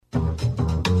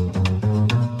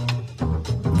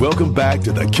Welcome back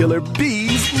to the Killer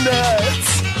Bees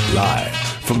Nuts. Live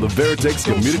from the Veritex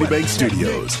Community Bank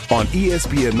Studios on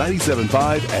ESPN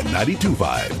 97.5 and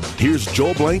 92.5. Here's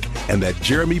Joel Blank and that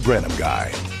Jeremy Branham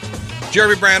guy.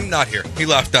 Jeremy Branham, not here. He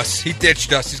left us. He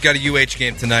ditched us. He's got a UH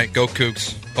game tonight. Go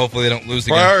Cougs. Hopefully they don't lose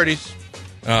again. Priorities.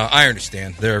 I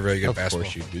understand. They're a very good basketball.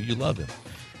 Of course you do. You love him.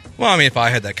 Well, I mean, if I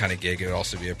had that kind of gig, it would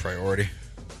also be a priority.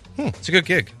 It's a good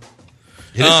gig.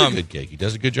 It is a good gig. He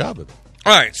does a good job of it.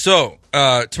 All right, so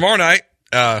tomorrow night,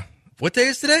 what day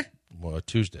is today? Well,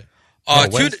 Tuesday.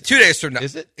 2 days from now.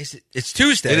 Is it? It's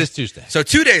Tuesday. It is Tuesday. So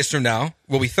 2 days from now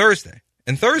will be Thursday.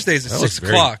 And Thursdays at 6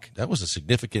 o'clock. That was a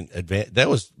significant advance. That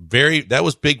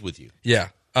was big with you. Yeah.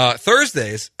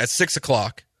 Thursdays at 6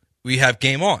 o'clock, we have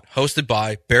Game On, hosted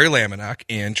by Barry Laminack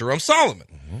and Jerome Solomon.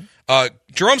 Mm-hmm.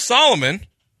 Jerome Solomon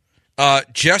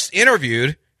just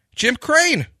interviewed Jim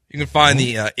Crane. You can find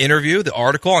the interview, the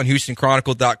article on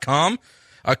HoustonChronicle.com.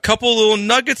 A couple little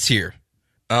nuggets here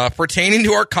pertaining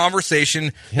to our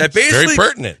conversation that basically very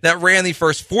pertinent. That ran the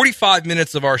first 45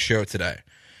 minutes of our show today.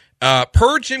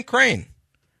 Per Jim Crane,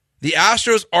 the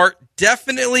Astros are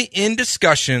definitely in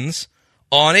discussions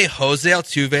on a Jose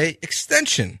Altuve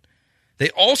extension.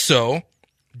 They also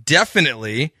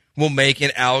definitely will make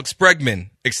an Alex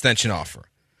Bregman extension offer.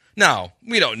 Now,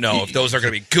 we don't know if those are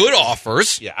going to be good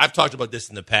offers. Yeah, I've talked about this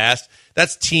in the past.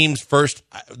 That's teams'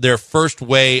 their first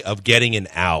way of getting an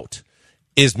out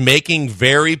is making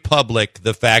very public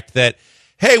the fact that,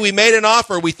 hey, we made an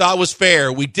offer we thought was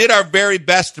fair. We did our very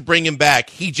best to bring him back.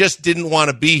 He just didn't want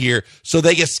to be here, so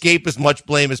they escape as much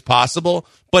blame as possible.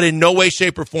 But in no way,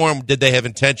 shape, or form did they have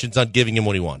intentions on giving him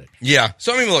what he wanted. Yeah.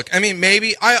 So,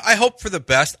 maybe I hope for the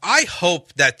best. I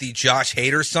hope that the Josh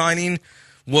Hader signing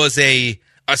was a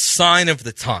sign of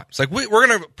the times. Like, we're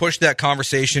going to push that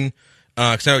conversation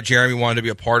because I know Jeremy wanted to be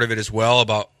a part of it as well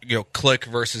about, Click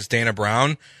versus Dana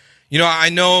Brown. I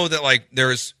know that,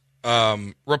 there's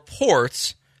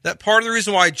reports that part of the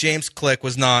reason why James Click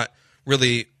was not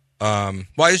really why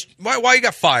he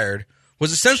got fired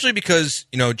was essentially because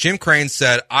Jim Crane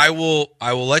said, I will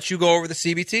let you go over the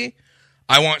CBT.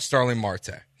 I want Starling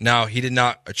Marte. Now, he did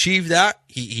not achieve that.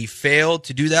 He failed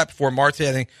to do that before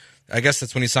Marte. I guess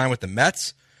that's when he signed with the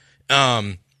Mets.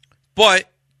 But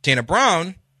Dana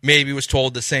Brown maybe was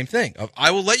told the same thing of,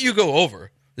 I will let you go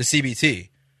over the CBT,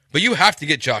 but you have to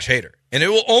get Josh Hader. And it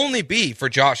will only be for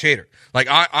Josh Hader.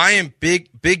 I am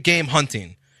big game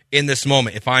hunting in this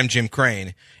moment if I'm Jim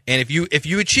Crane. And if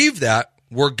you achieve that,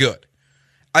 we're good.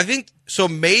 I think so.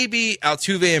 Maybe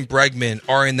Altuve and Bregman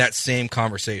are in that same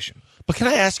conversation. But can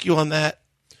I ask you on that?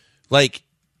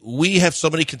 We have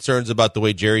so many concerns about the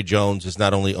way Jerry Jones is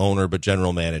not only owner but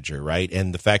general manager, right?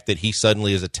 And the fact that he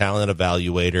suddenly is a talent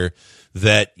evaluator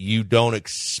that you don't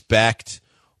expect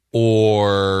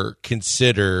or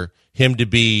consider him to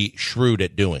be shrewd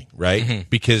at doing, right? Mm-hmm.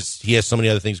 Because he has so many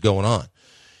other things going on.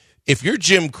 If you're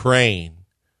Jim Crane,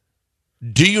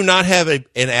 do you not have an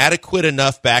adequate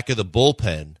enough back of the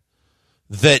bullpen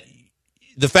that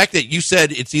the fact that you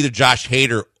said it's either Josh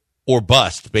Hader or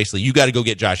bust, basically, you got to go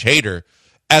get Josh Hader,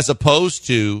 as opposed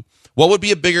to what would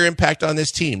be a bigger impact on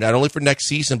this team, not only for next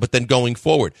season, but then going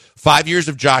forward? 5 years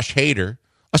of Josh Hader,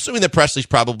 assuming that Presley's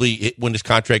probably, when his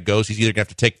contract goes, he's either going to have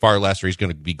to take far less or he's going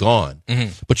to be gone.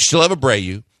 Mm-hmm. But you still have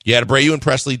Abreu. You had Abreu and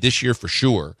Presley this year for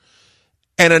sure.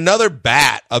 And another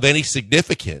bat of any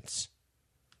significance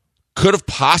could have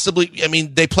possibly,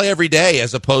 they play every day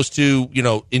as opposed to,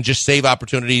 in just save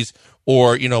opportunities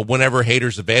or, whenever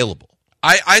Hader's available.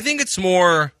 I think it's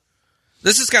more,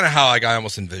 this is kind of how I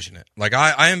almost envision it.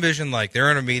 I envision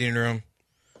they're in a meeting room.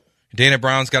 Dana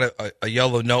Brown's got a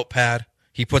yellow notepad.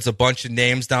 He puts a bunch of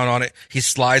names down on it. He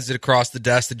slides it across the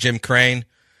desk to Jim Crane, and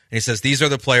he says, these are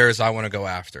the players I want to go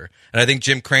after. And I think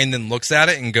Jim Crane then looks at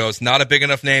it and goes, not a big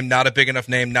enough name, not a big enough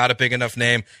name, not a big enough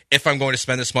name, if I'm going to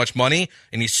spend this much money,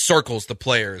 and he circles the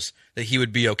players that he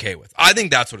would be okay with. I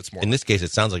think that's what it's more. In this case,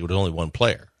 it sounds like it was only one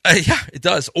player. Yeah, it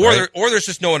does. Or there's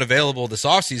just no one available this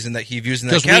offseason that he views in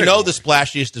that category. Because we know the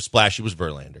splashiest of splashy was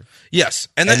Verlander. Yes.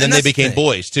 And then they became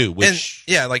boys, too. Which...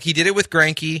 And, he did it with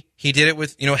Greinke. He did it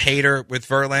with, Hader, with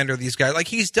Verlander, these guys.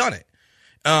 He's done it.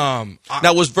 Now,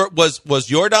 was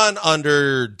Jordan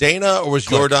under Dana or was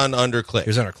Click. Jordan under Click? He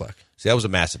was under Click. See, that was a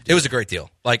massive deal. It was a great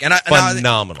deal.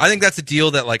 Phenomenal. I think that's a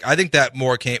deal that, I think that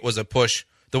more was a push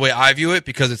the way I view it,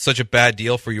 because it's such a bad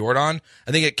deal for Jordan.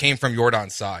 I think it came from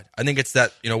Jordan's side. I think it's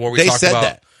that, where we talked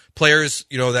about players,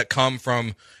 that come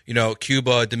from,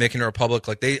 Cuba, Dominican Republic,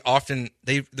 like the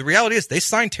reality is they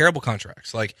sign terrible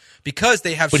contracts, like because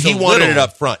they have. But he wanted it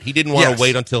up front. He didn't want to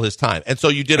wait until his time, and so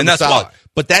you did him a solid. Why.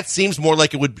 But that seems more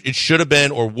like it should have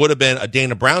been or would have been a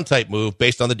Dana Brown type move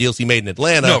based on the deals he made in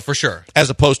Atlanta. No, for sure. As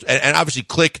opposed to, and obviously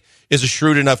Click is a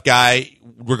shrewd enough guy,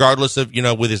 regardless of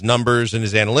with his numbers and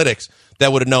his analytics,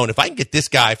 that would have known if I can get this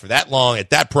guy for that long at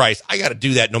that price, I got to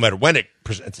do that no matter when it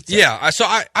presents itself. Yeah, so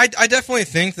I definitely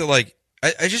think that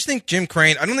I just think Jim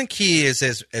Crane, I don't think he is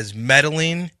as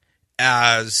meddling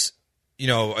as,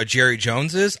 a Jerry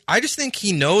Jones is. I just think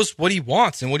he knows what he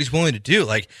wants and what he's willing to do.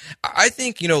 Like, I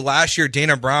think, last year,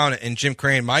 Dana Brown and Jim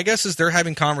Crane, my guess is they're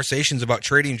having conversations about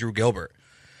trading Drew Gilbert.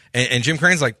 And Jim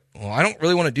Crane's like, well, I don't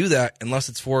really want to do that unless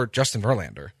it's for Justin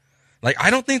Verlander. Like, I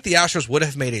don't think the Astros would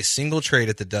have made a single trade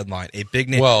at the deadline, a big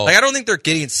name. Well, I don't think they're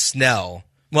getting Snell.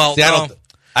 Well, see,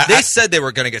 they said they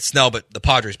were going to get Snell, but the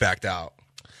Padres backed out.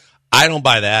 I don't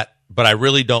buy that, but I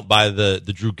really don't buy the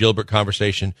Drew Gilbert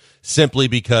conversation simply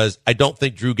because I don't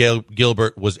think Drew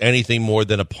Gilbert was anything more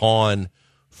than a pawn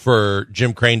for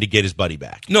Jim Crane to get his buddy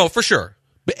back. No, for sure.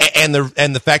 And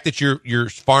the fact that your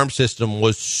farm system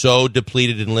was so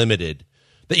depleted and limited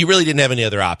that you really didn't have any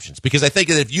other options. Because I think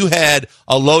that if you had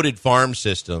a loaded farm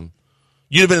system,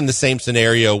 you'd have been in the same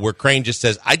scenario where Crane just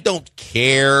says, I don't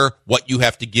care what you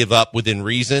have to give up within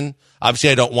reason.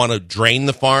 Obviously, I don't want to drain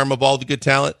the farm of all the good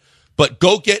talent. But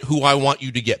go get who I want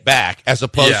you to get back as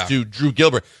opposed to Drew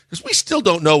Gilbert. Because we still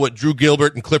don't know what Drew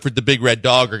Gilbert and Clifford the Big Red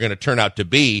Dog are going to turn out to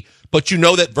be. But you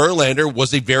know that Verlander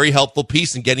was a very helpful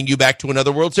piece in getting you back to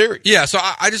another World Series. Yeah, so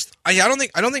I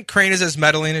don't think Crane is as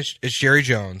meddling as Jerry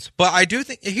Jones. But I do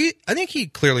think he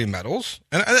clearly meddles.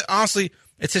 And honestly,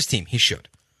 it's his team. He should.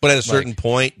 But at a certain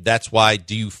point, that's why,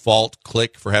 do you fault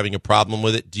Click for having a problem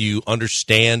with it? Do you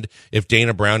understand if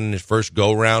Dana Brown in his first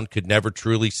go-round could never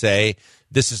truly say,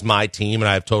 this is my team and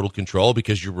I have total control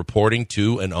because you're reporting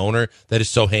to an owner that is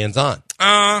so hands-on?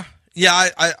 Yeah,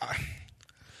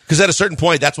 because at a certain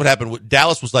point, that's what happened.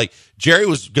 Dallas was like, Jerry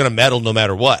was going to meddle no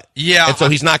matter what. Yeah. And so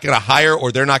he's not going to hire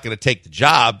or they're not going to take the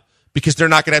job because they're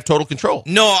not going to have total control.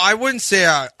 No, I wouldn't say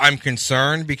I'm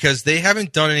concerned because they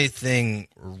haven't done anything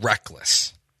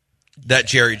reckless that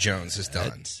Jerry Jones has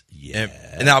done. Yeah.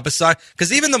 And now,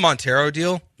 because even the Montero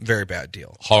deal, very bad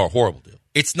deal. Horrible deal.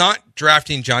 It's not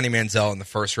drafting Johnny Manziel in the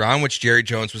first round, which Jerry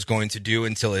Jones was going to do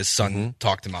until his son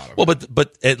talked him out of it. Well,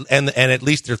 but at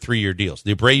least they're 3-year deals.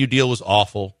 The Abreu deal was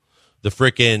awful. The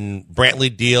frickin'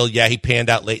 Brantley deal, yeah, he panned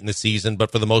out late in the season,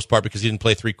 but for the most part, because he didn't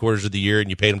play 3/4 of the year and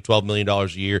you paid him $12 million a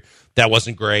year, that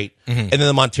wasn't great. And then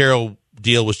the Montero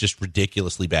deal was just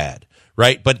ridiculously bad,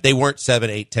 right? But they weren't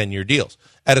 7, 8, 10-year deals.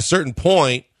 At a certain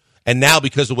point, and now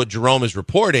because of what Jerome is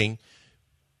reporting,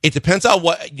 it depends on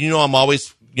what, I'm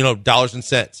always, dollars and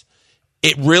cents.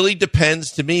 It really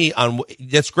depends to me on,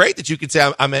 that's great that you could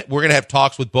say, we're going to have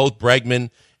talks with both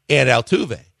Bregman and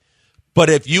Altuve. But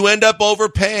if you end up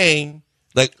overpaying,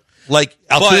 like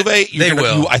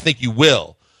Altuve, I think you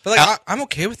will. But I'm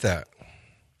okay with that.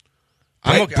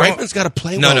 Bregman's got to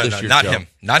play well this year. Not him.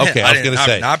 Not him. Okay, I was going to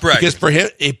say. Not Bregman. Because for him,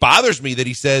 it bothers me that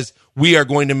he says we are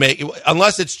going to make,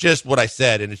 unless it's just what I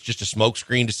said and it's just a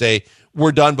smokescreen to say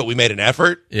we're done, but we made an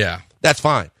effort. Yeah. That's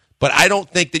fine. But I don't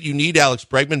think that you need Alex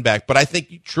Bregman back. But I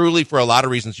think truly, for a lot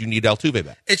of reasons, you need Altuve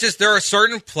back. It's just there are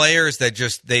certain players that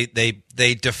just they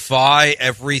defy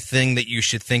everything that you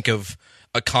should think of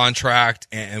a contract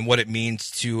and what it means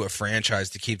to a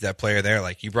franchise to keep that player there.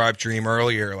 Like you brought up Dream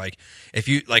earlier. Like if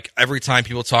you every time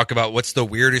people talk about what's the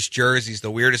weirdest jerseys,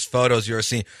 the weirdest photos you ever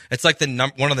seen, it's like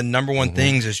one of the number one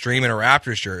things is Dream in a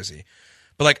Raptors jersey.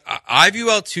 But I view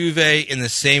Altuve in the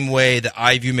same way that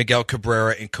I view Miguel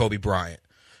Cabrera and Kobe Bryant.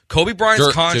 Kobe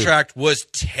Bryant's contract was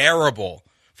terrible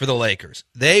for the Lakers.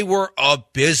 They were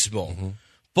abysmal.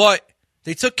 But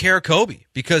they took care of Kobe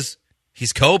because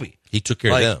he's Kobe. He took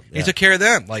care of them. Yeah. He took care of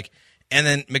them. And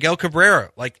then Miguel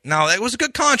Cabrera. Now, it was a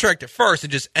good contract at first. It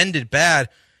just ended bad.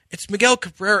 It's Miguel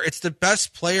Cabrera. It's the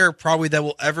best player probably that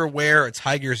will ever wear a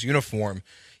Tigers uniform.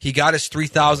 He got his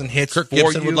 3,000 hits Kirk for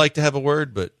Gibson you. would like to have a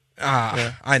word, but...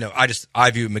 I know.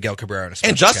 I view Miguel Cabrera in a special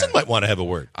and Justin category. might want to have a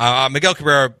word. Miguel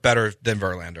Cabrera better than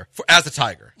Verlander as a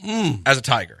Tiger. As a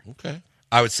Tiger, okay,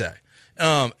 I would say.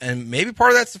 And maybe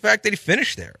part of that's the fact that he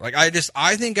finished there. I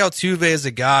think Altuve is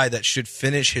a guy that should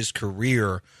finish his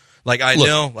career.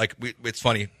 It's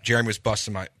funny. Jeremy was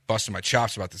busting my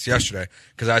chops about this yesterday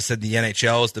because I said the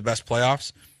NHL is the best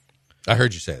playoffs. I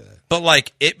heard you say that,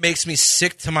 but it makes me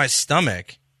sick to my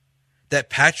stomach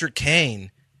that Patrick Kane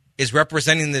is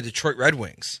representing the Detroit Red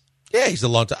Wings. Yeah, he's a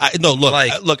long time.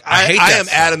 I am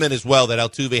adamant as well that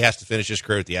Altuve has to finish his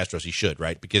career with the Astros. He should,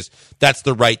 right? Because that's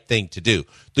the right thing to do.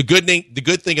 The good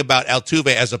thing about Altuve,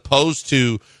 as opposed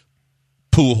to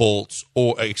Pujols,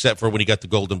 or except for when he got the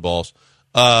Golden Balls,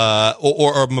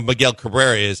 or Miguel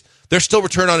Cabrera, is there's still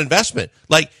return on investment.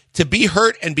 Like, to be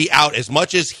hurt and be out as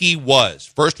much as he was,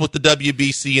 first with the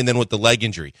WBC and then with the leg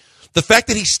injury, the fact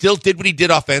that he still did what he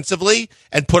did offensively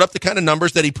and put up the kind of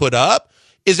numbers that he put up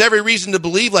is every reason to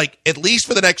believe, like, at least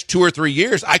for the next 2 or 3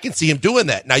 years, I can see him doing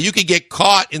that. Now, you could get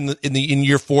caught in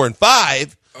year 4 and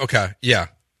 5. Okay, yeah.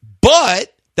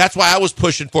 But that's why I was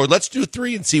pushing for, let's do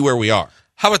 3 and see where we are.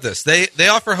 How about this? They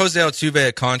offer Jose Altuve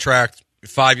a contract,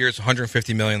 5 years,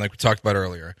 $150 million, like we talked about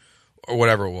earlier, or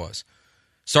whatever it was,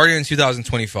 starting in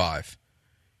 2025.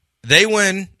 They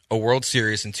win a World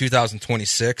Series in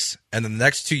 2026, and the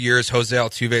next 2 years, Jose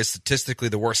Altuve is statistically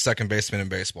the worst second baseman in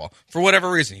baseball. For whatever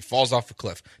reason, he falls off a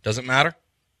cliff. Doesn't matter.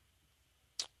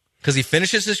 Because he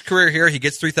finishes his career here, he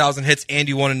gets 3,000 hits, and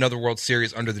you won another World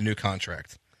Series under the new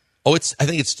contract. I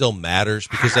think it still matters,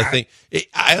 because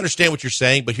I understand what you're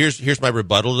saying, but here's my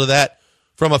rebuttal to that.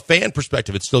 From a fan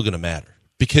perspective, it's still going to matter,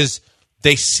 because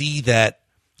they see that,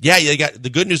 the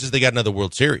good news is they got another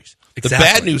World Series. Exactly.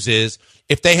 The bad news is,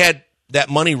 if they had that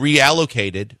money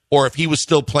reallocated, or if he was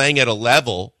still playing at a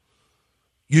level,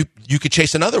 you could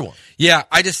chase another one. Yeah,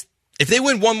 if they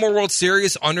win one more World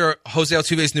Series under Jose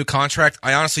Altuve's new contract,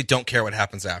 I honestly don't care what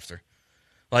happens after.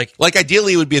 Like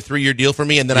ideally, it would be a 3-year deal for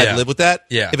me, and then I'd live with that.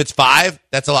 Yeah. If it's 5,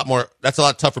 that's a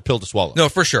lot tougher pill to swallow. No,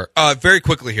 for sure. Very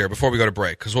quickly here before we go to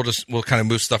break, because we'll kind of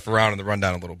move stuff around in the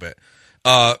rundown a little bit.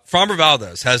 Framber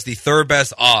Valdez has the third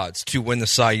best odds to win the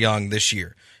Cy Young this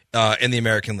year in the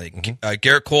American League. Mm-hmm.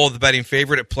 Garrett Cole, the betting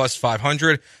favorite, at plus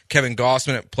 500. Kevin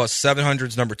Gossman at plus 700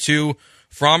 is number 2.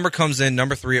 Framber comes in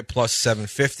number 3 at plus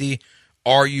 750.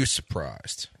 Are you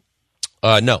surprised?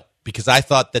 No, because I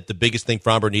thought that the biggest thing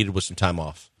Framber needed was some time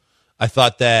off. I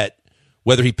thought that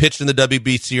whether he pitched in the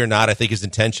WBC or not, I think his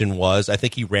intention was. I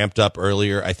think he ramped up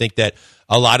earlier. I think that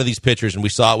a lot of these pitchers, and we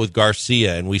saw it with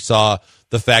Garcia, and we saw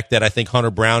the fact that I think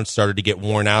Hunter Brown started to get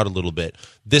worn out a little bit.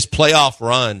 This playoff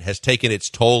run has taken its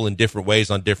toll in different ways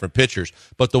on different pitchers.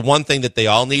 But the one thing that they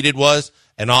all needed was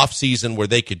an offseason where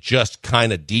they could just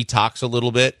kind of detox a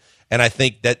little bit. And I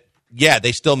think that,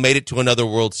 they still made it to another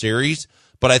World Series,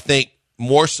 but I think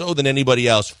more so than anybody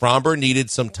else, Framber needed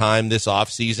some time this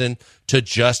offseason to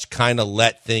just kind of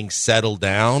let things settle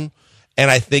down.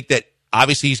 And I think that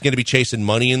obviously he's going to be chasing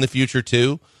money in the future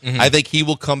too. Mm-hmm. I think he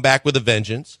will come back with a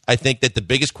vengeance. I think that the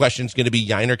biggest question is going to be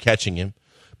Yiner catching him.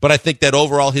 But I think that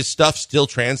overall his stuff still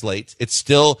translates. It's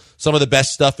still some of the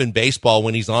best stuff in baseball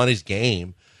when he's on his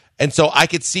game. And so I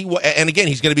could see and again,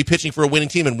 he's going to be pitching for a winning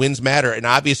team, and wins matter. And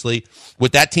obviously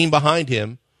with that team behind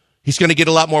him, he's going to get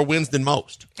a lot more wins than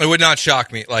most. It would not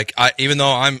shock me. Like, even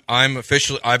though I'm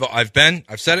officially, I've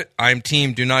said it. I'm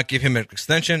team. Do not give him an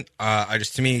extension.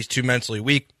 To me, he's too mentally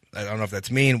weak. I don't know if that's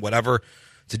mean, whatever.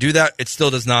 To do that, it still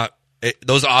does not.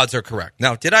 Those odds are correct.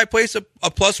 Now, did I place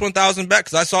a plus 1,000 bet?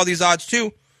 Because I saw these odds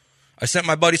too. I sent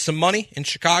my buddy some money in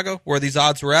Chicago where these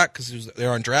odds were at, because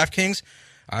they're on DraftKings.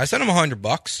 I sent him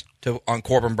 $100 on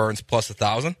Corbin Burns plus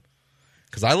 1,000.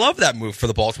 Because I love that move for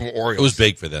the Baltimore Orioles. It was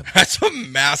big for them. That's a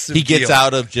massive deal. He gets deal.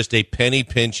 out of just a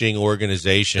penny-pinching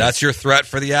organization. That's your threat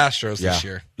for the Astros this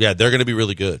year. Yeah, they're going to be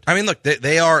really good. I mean, look,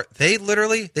 they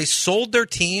literally sold their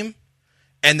team,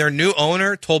 and their new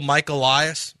owner told Mike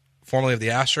Elias, formerly of the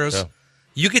Astros,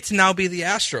 you get to now be the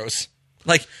Astros.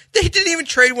 Like, they didn't even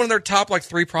trade one of their top,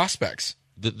 3 prospects.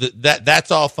 That's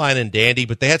all fine and dandy,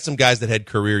 but they had some guys that had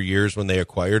career years when they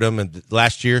acquired them, and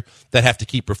last year that have to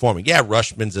keep performing. Yeah,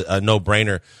 Rushman's a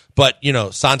no-brainer, but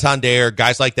Santander,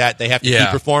 guys like that, they have to keep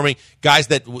performing. Guys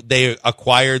that they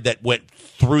acquired that went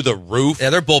through the roof,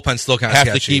 their bullpen's still kind of have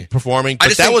sketchy. To keep performing.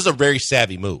 But that was a very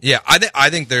savvy move. Yeah, I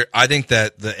think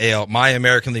that the my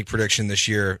American League prediction this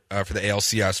year for the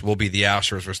ALCS will be the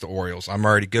Astros versus the Orioles. I'm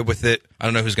already good with it. I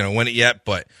don't know who's going to win it yet,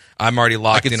 but I'm already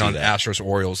locked in on the Astros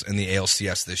Orioles in the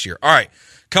ALCS this year. All right,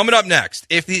 coming up next,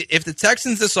 if the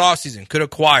Texans this offseason could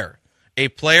acquire a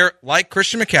player like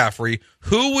Christian McCaffrey,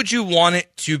 who would you want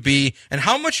it to be, and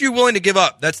how much are you willing to give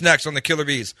up? That's next on the Killer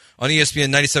Bees on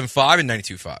ESPN 97.5 and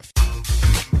 92.5.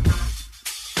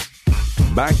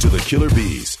 Back to the Killer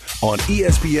Bees on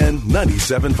ESPN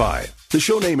 97.5. The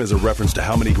show name is a reference to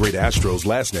how many great Astros'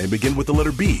 last name begin with the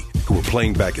letter B, who were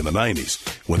playing back in the 90s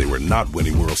when they were not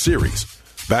winning World Series.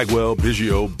 Bagwell,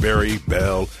 Biggio, Barry,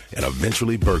 Bell, and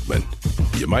eventually Bregman.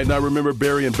 You might not remember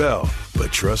Barry and Bell,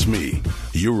 but trust me,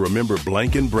 you'll remember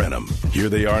Blank and Brenham. Here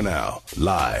they are now,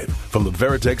 live from the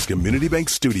Veritex Community Bank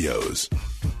Studios.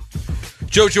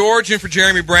 Joe George in for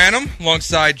Jeremy Branham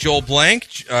alongside Joel Blank.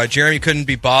 Jeremy couldn't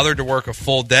be bothered to work a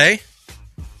full day,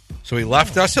 so he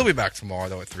left us. He'll be back tomorrow,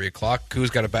 though, at 3 o'clock. Koo's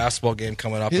got a basketball game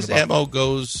coming up. His ammo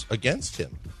goes against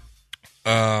him.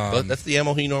 But that's the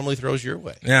ammo he normally throws your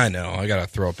way. Yeah, I know. I got to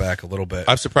throw it back a little bit.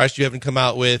 I'm surprised you haven't come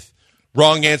out with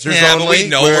wrong answers only. But we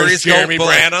know where he's Jeremy going.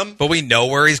 Branham? But we know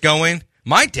where he's going.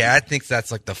 My dad thinks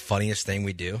that's like the funniest thing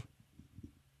we do.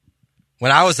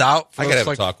 When I was out, I gotta have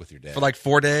a talk with your dad for like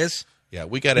 4 days. Yeah,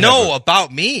 we got to. No,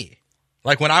 about me.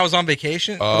 Like when I was on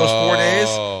vacation for those 4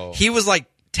 days, he was like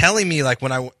telling me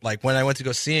when I went to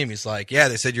go see him, he's like, "Yeah,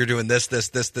 they said you're doing this, and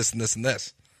this, and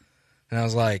this." And I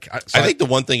was like, I think the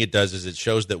one thing it does is it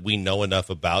shows that we know enough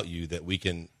about you that we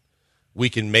can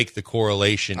make the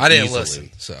correlation. I didn't easily.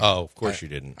 Listen. So of course you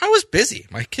didn't. I was busy.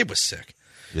 My kid was sick.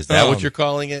 Is that what you're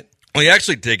calling it? Well, he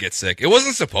actually did get sick. It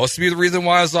wasn't supposed to be the reason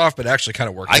why I was off, but it actually kind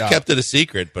of worked out. I kept it a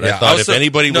secret, but I thought if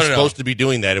anybody was supposed to be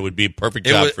doing that, it would be a perfect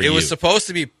job for you. It was supposed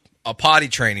to be a potty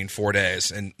training 4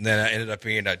 days, and then I ended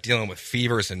up dealing with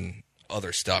fevers and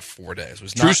other stuff 4 days. It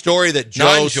was true story that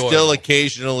Joe still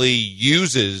occasionally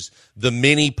uses the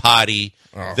mini potty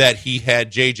that he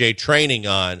had JJ training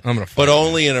on, but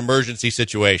only in emergency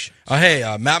situations. Hey,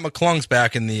 Matt McClung's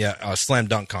back in the slam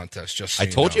dunk contest. Just so I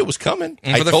told you it was coming.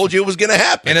 And I told you it was going to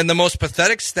happen. And in the most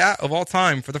pathetic stat of all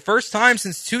time, for the first time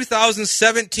since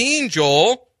 2017,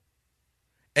 Joel,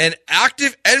 an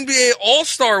active NBA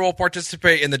All-Star will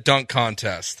participate in the dunk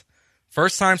contest.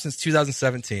 First time since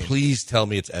 2017. Please tell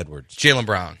me it's Edwards. Jaylen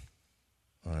Brown.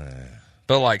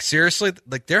 But, seriously,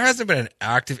 there hasn't been an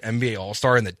active NBA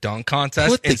All-Star in the dunk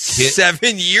contest in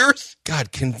 7 years?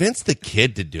 God, convince the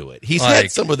kid to do it. He's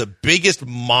had some of the biggest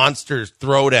monsters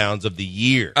throwdowns of the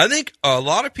year. I think a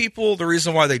lot of people, the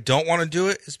reason why they don't want to do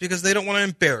it is because they don't want to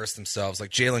embarrass themselves like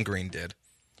Jalen Green did.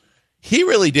 He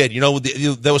really did.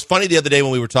 That was funny the other day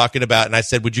when we were talking about, and I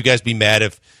said, would you guys be mad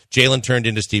if Jalen turned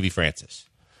into Stevie Francis?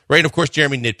 Right, and of course,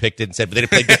 Jeremy nitpicked it and said, but they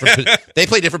play different. They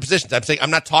play different positions. I'm saying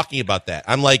I'm not talking about that.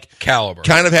 I'm caliber.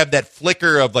 Kind of have that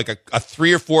flicker of a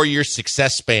 3 or 4 year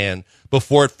success span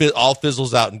before it all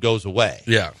fizzles out and goes away.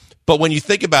 Yeah. But when you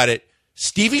think about it,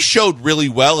 Stevie showed really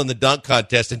well in the dunk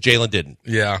contest, and Jalen didn't.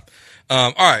 Yeah.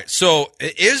 All right. So,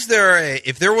 there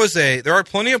are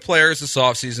plenty of players this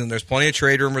offseason. There's plenty of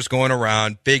trade rumors going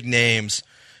around, big names.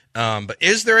 But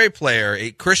is there a player,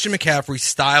 a Christian McCaffrey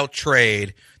style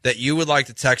trade that you would like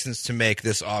the Texans to make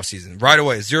this offseason? Right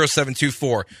away,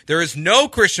 0724. There is no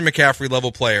Christian McCaffrey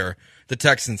level player the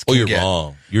Texans can get. You're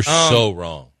wrong. You're so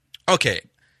wrong. Okay.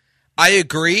 I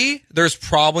agree. There's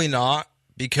probably not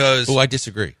because... I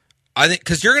disagree. I think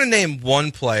because you're going to name one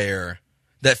player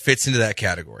that fits into that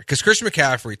category. Because Christian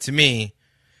McCaffrey, to me,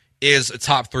 is a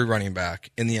top 3 running back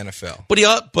in the NFL. But you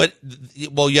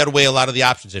got to weigh a lot of the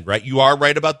options in, right? You are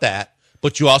right about that.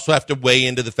 But you also have to weigh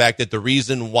into the fact that the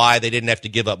reason why they didn't have to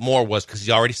give up more was because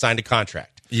he already signed a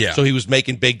contract. Yeah. So he was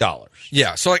making big dollars.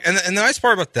 Yeah. So and the nice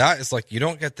part about that is you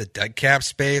don't get the dead cap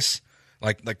space.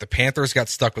 Like the Panthers got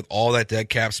stuck with all that dead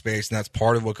cap space, and that's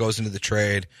part of what goes into the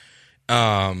trade.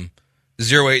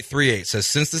 0838 says,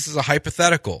 since this is a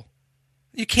hypothetical,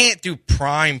 you can't do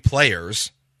prime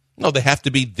players. No, they have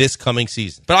to be this coming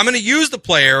season. But I'm going to use the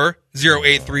player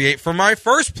 0838 for my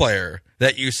first player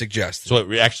that you suggested. So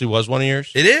it actually was one of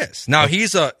yours? It is. Now,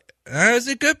 is a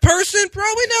good person?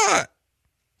 Probably not.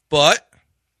 But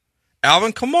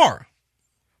Alvin Kamara.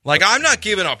 I'm not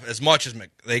giving up as much as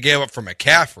they gave up for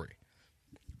McCaffrey.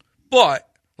 But,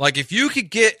 if you could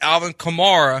get Alvin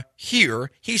Kamara here,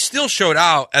 he still showed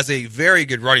out as a very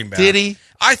good running back. Did he?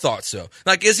 I thought so.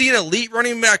 Is he an elite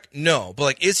running back? No.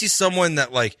 But, is he someone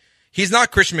that, he's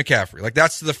not Christian McCaffrey.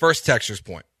 That's the first texter's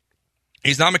point.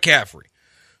 He's not McCaffrey.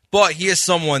 But he is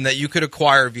someone that you could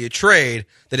acquire via trade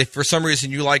that if for some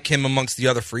reason you like him amongst the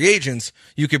other free agents,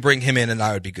 you could bring him in and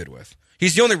I would be good with.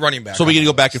 He's the only running back. So we going to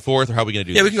go back and forth, or how are we going to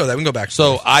do this? Yeah, we can go that. We can go back and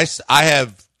forth. So I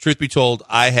have, truth be told,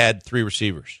 I had 3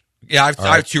 receivers. Yeah,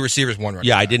 I have 2 receivers, 1 running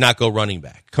back. I did not go running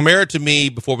back. Kamara, to me,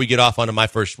 before we get off onto my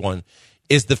first one,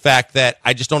 is the fact that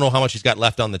I just don't know how much he's got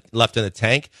left in the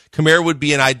tank. Kamara would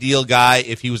be an ideal guy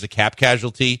if he was a cap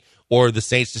casualty or the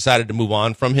Saints decided to move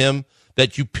on from him,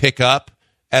 that you pick up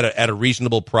at a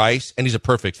reasonable price, and he's a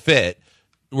perfect fit.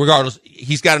 Regardless,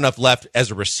 he's got enough left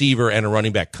as a receiver and a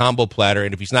running back combo platter,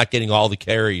 and if he's not getting all the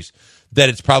carries, that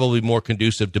it's probably more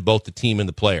conducive to both the team and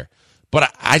the player.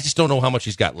 But I just don't know how much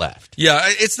he's got left. Yeah,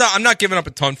 it's not. I'm not giving up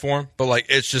a ton for him, but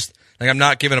it's just I'm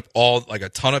not giving up a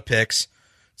ton of picks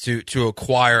to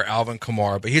acquire Alvin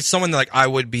Kamara. But he's someone that I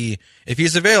would be, if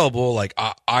he's available.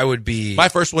 I would be. My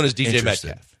first one is DJ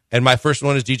Metcalf, and my first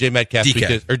one is DK Metcalf.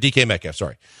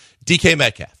 Sorry, DK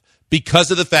Metcalf,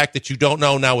 because of the fact that you don't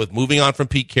know now with moving on from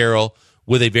Pete Carroll,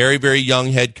 with a very, very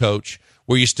young head coach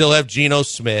where you still have Geno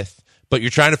Smith, but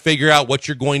you're trying to figure out what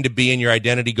you're going to be and your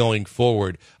identity going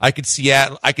forward. I could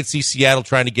see Seattle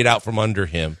trying to get out from under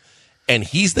him. And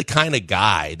he's the kind of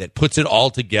guy that puts it all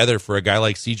together for a guy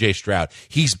like C.J. Stroud.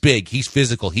 He's big, he's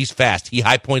physical, he's fast, he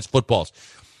high points footballs.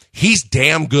 He's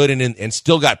damn good and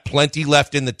still got plenty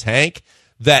left in the tank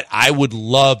that I would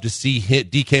love to see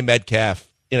hit DK Metcalf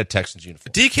in a Texans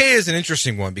uniform. DK is an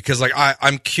interesting one because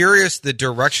I'm curious the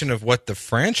direction of what the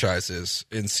franchise is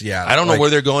in Seattle. I don't know where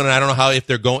they're going, and I don't know how if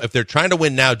they're trying to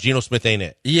win now, Geno Smith ain't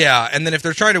it. Yeah, and then if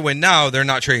they're trying to win now, they're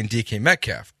not trading DK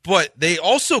Metcalf. But they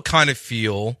also kind of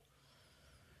feel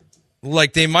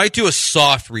like they might do a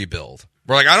soft rebuild.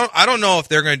 Where I don't know if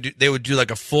they would do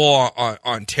like a full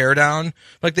on teardown.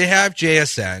 Like they have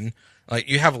JSN, like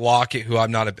you have Lockett, who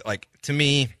I'm not to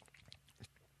me.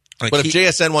 Like but if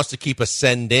JSN wants to keep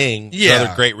ascending,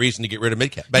 another great reason to get rid of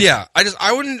Metcalf. Yeah,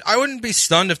 I wouldn't be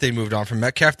stunned if they moved on from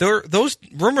Metcalf. Those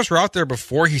rumors were out there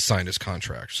before he signed his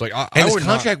contract. So his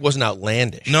contract wasn't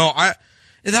outlandish. No,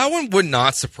 that one would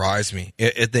not surprise me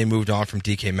if they moved on from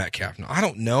DK Metcalf. Now, I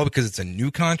don't know because it's a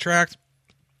new contract.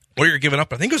 What you're giving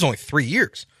up? I think it was only 3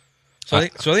 years. So I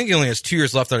think he only has 2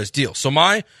 years left on his deal. So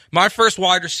my first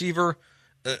wide receiver,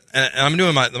 and I'm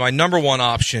doing my number one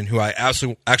option, who I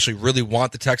actually really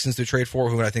want the Texans to trade for,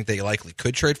 who I think they likely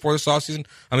could trade for this offseason.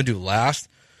 I'm gonna do last.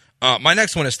 My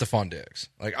next one is Stephon Diggs.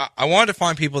 Like I wanted to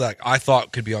find people that I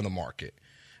thought could be on the market.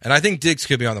 And I think Diggs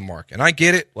could be on the market. And I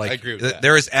get it. Like, I agree with that.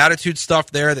 There is attitude stuff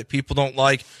there that people don't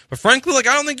like. But frankly, I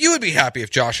don't think you would be happy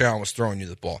if Josh Allen was throwing you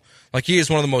the ball. Like, he is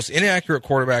one of the most inaccurate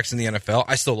quarterbacks in the NFL.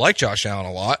 I still like Josh Allen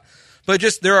a lot. But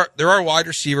just there are wide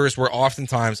receivers where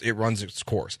oftentimes it runs its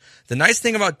course. The nice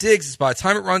thing about Diggs is by the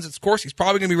time it runs its course, he's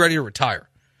probably going to be ready to retire.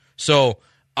 So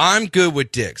I'm good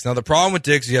with Diggs. Now, the problem with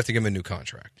Diggs is you have to give him a new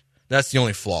contract. That's the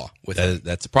only flaw with him.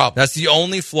 That's a problem. That's the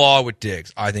only flaw with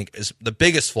Diggs, I think, is the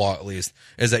biggest flaw, at least,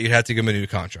 is that you'd have to give him a new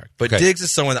contract. But Diggs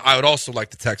is someone that I would also like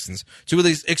the Texans to at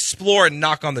least explore and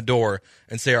knock on the door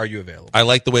and say, are you available? I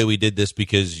like the way we did this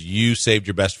because you saved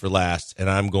your best for last, and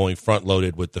I'm going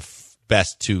front-loaded with the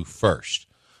best two first.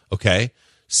 Okay?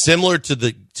 Similar to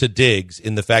Diggs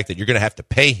in the fact that you're going to have to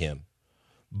pay him,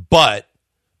 but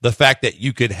the fact that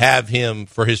you could have him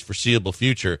for his foreseeable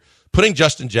future, putting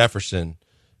Justin Jefferson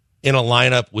in a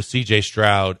lineup with C.J.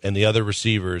 Stroud and the other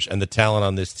receivers and the talent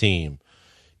on this team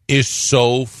is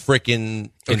so freaking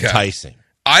enticing.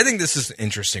 I think this is an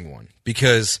interesting one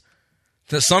because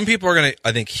some people are going to,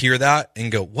 I think, hear that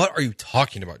and go, what are you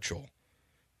talking about, Joel?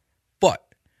 But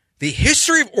the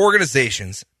history of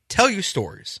organizations tell you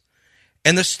stories.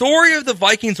 And the story of the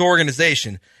Vikings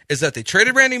organization is that they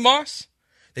traded Randy Moss,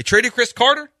 they traded Chris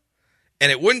Carter,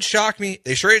 and it wouldn't shock me.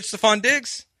 They traded Stephon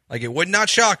Diggs. Like, it would not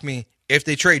shock me if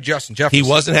they trade Justin Jefferson. He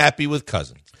wasn't happy with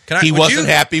Cousins. He wasn't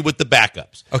happy with the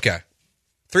backups. Okay.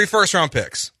 3 first-round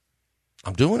picks.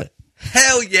 I'm doing it.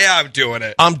 Hell yeah, I'm doing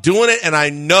it. I'm doing it, and I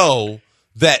know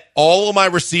that all of my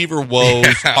receiver woes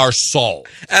are solved.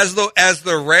 As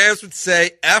the Rams would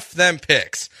say, F them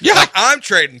picks. Yeah. Like, I'm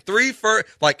trading 3 first.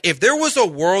 Like, if there was a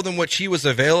world in which he was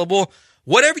available,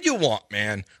 whatever you want,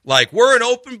 man. Like, we're an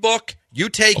open book. You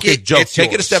take it. Joe, it's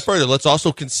take yours. it a step further. Let's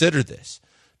also consider this.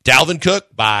 Dalvin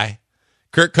Cook, bye.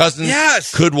 Kirk Cousins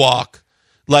could walk.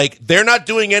 Like, they're not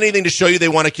doing anything to show you they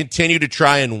want to continue to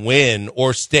try and win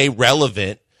or stay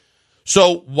relevant.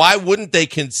 So why wouldn't they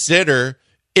consider,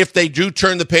 if they do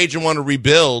turn the page and want to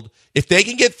rebuild, if they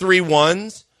can get 3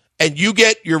 1s and you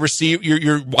get your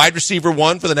wide receiver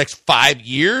 1 for the next 5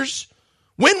 years,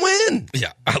 win-win.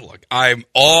 Yeah, look, I'm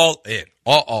all in.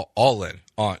 All in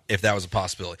on if that was a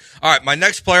possibility. All right, my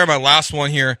next player, my last one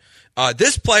here.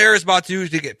 This player is about to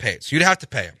get paid, so you'd have to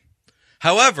pay him.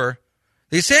 However,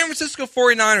 the San Francisco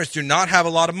 49ers do not have a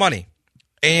lot of money,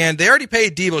 and they already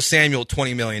paid Deebo Samuel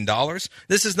 $20 million.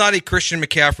 This is not a Christian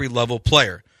McCaffrey level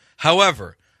player.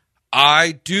 However,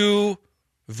 I do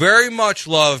very much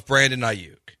love Brandon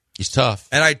Ayuk. He's tough.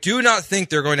 And I do not think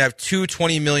they're going to have two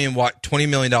 $20 million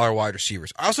wide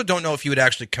receivers. I also don't know if he would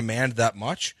actually command that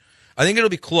much. I think it'll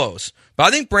be close. But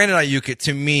I think Brandon Ayuk,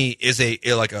 to me, is a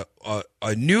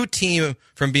new team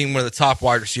from being one of the top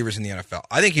wide receivers in the NFL.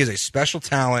 I think he is a special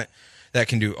talent that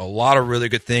can do a lot of really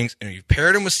good things. And if you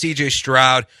paired him with C.J.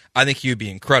 Stroud, I think he would be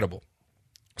incredible.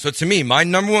 So to me, my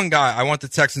number one guy I want the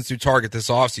Texans to target this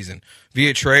offseason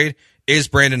via trade is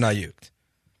Brandon Ayuk.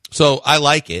 So I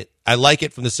like it. I like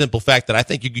it from the simple fact that I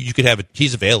think you could have it.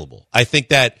 He's available. I think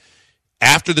that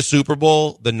after the Super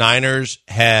Bowl, the Niners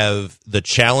have the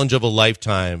challenge of a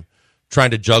lifetime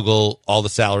trying to juggle all the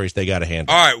salaries they got to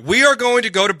handle. All right, we are going to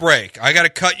go to break. I got to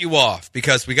cut you off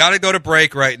because we got to go to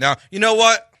break right now. You know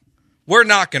what? We're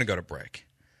not going to go to break.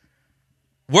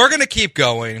 we're going to keep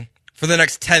going for the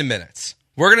next 10 minutes.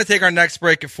 We're going to take our next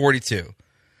break at 42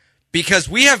 because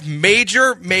we have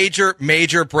major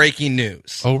breaking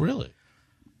news. Oh, really?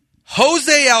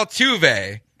 Jose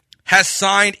Altuve has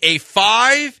signed a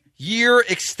 5-year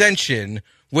extension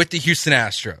with the Houston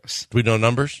Astros. Do we know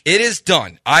numbers? It is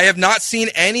done. I have not seen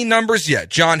any numbers yet.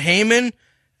 John Heyman,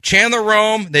 Chandler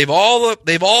Rome, they've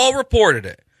all reported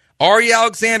it. Ari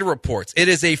Alexander reports it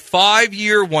is a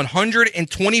 5-year,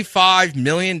 $125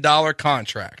 million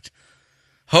contract.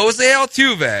 Jose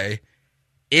Altuve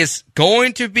is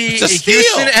going to be a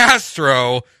Houston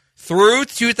Astro through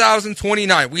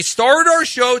 2029. We started our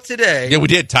show today. Yeah, we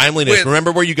did. Timeliness.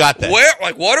 Remember where you got that.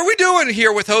 What are we doing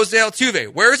here with Jose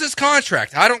Altuve? Where's his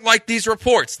contract? I don't like these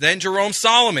reports. Then Jerome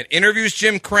Solomon interviews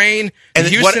Jim Crane. And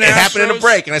Houston Astros. It happened in a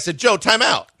break. And I said, Joe, time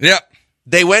out. Yep.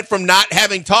 They went from not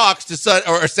having talks to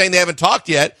or saying they haven't talked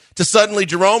yet to suddenly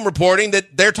Jerome reporting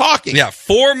that they're talking. Yeah,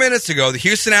 4 minutes ago, the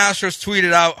Houston Astros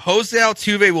tweeted out, Jose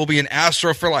Altuve will be an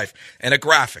Astro for life. And a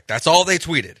graphic. That's all they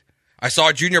tweeted. I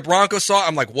saw Junior Bronco saw it.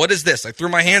 I'm like, what is this? I threw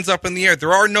my hands up in the air.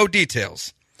 There are no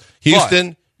details.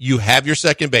 Houston, you have your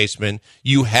second baseman.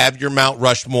 You have your Mount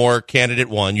Rushmore candidate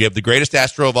one. You have the greatest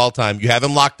Astro of all time. You have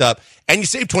him locked up. And you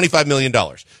saved $25 million.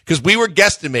 Because we were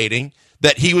guesstimating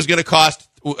that he was going to cost,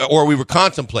 or we were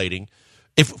contemplating,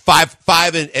 if five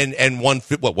and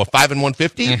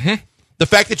 150? Mm-hmm. The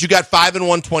fact that you got 5 and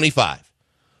 125,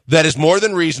 that is more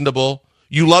than reasonable.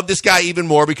 You love this guy even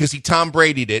more because he Tom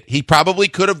Brady'd it. He probably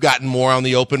could have gotten more on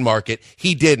the open market.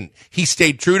 He didn't. He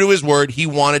stayed true to his word. He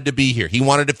wanted to be here. He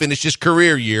wanted to finish his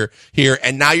career year here.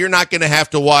 And now you're not going to have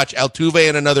to watch Altuve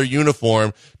in another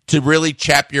uniform to really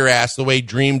chap your ass the way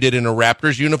Dream did in a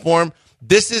Raptors uniform.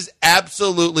 This is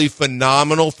absolutely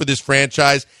phenomenal for this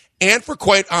franchise and for,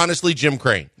 quite honestly, Jim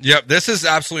Crane. Yep, this is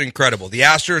absolutely incredible. The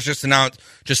Astros just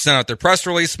sent out their press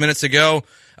release minutes ago.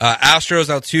 Astros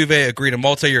Altuve agreed a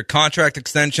multi-year contract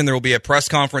extension. There will be a press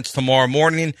conference tomorrow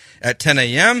morning at 10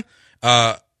 a.m.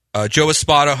 Joe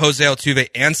Espada, Jose Altuve,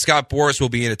 and Scott Boras will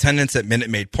be in attendance at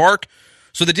Minute Maid Park.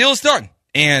 So the deal is done.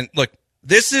 And look,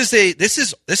 this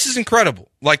is incredible.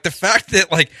 Like the fact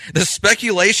that like the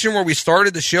speculation where we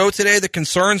started the show today, the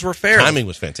concerns were fair. Timing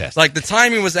was fantastic. Like the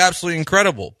timing was absolutely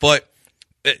incredible. But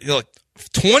look,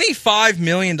 $25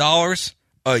 million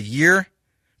a year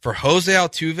for Jose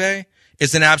Altuve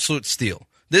is an absolute steal.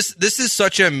 This is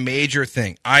such a major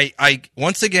thing. I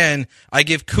once again, I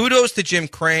give kudos to Jim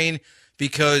Crane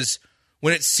because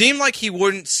when it seemed like he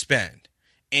wouldn't spend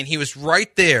and he was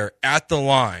right there at the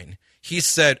line, he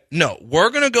said, no, we're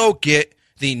going to go get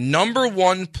the number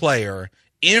one player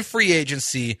in free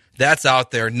agency that's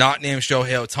out there, not named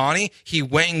Shohei Ohtani. He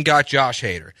went and got Josh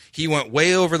Hader. He went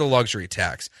way over the luxury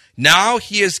tax. Now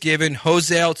he has given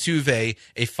Jose Altuve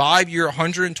a 5-year,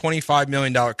 $125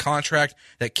 million contract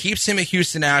that keeps him a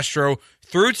Houston Astro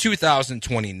through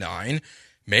 2029.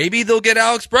 Maybe they'll get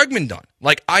Alex Bregman done.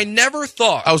 Like, I never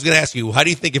thought. I was going to ask you, how do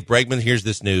you think if Bregman hears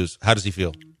this news, how does he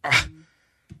feel?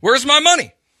 Where's my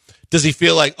money? Does he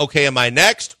feel like, okay, am I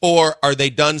next? Or are they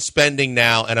done spending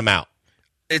now and I'm out?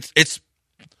 It's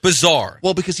bizarre.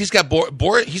 Well, because he's got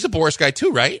he's a Boras guy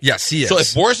too, right? Yes, he is. So if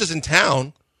Boras is in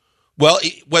town, well,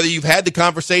 whether you've had the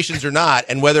conversations or not,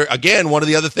 and whether, again, one of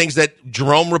the other things that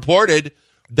Jerome reported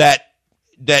that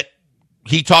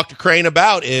he talked to Crane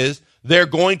about is they're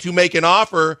going to make an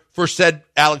offer for said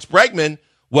Alex Bregman.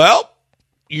 Well,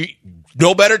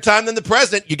 no better time than the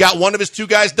present. You got one of his two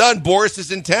guys done. Boras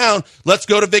is in town. Let's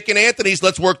go to Vic and Anthony's.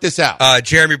 Let's work this out.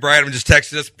 Jeremy Bradham just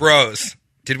texted us, bros.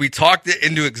 Did we talk it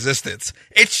into existence?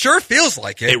 It sure feels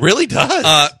like it. It really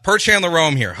does. Per Chandler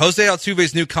Rome here, Jose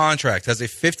Altuve's new contract has a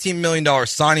 $15 million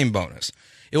signing bonus.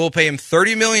 It will pay him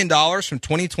 $30 million from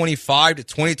 2025 to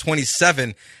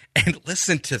 2027. And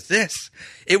listen to this.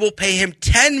 It will pay him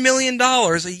 $10 million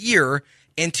a year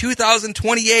in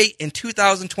 2028 and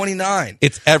 2029.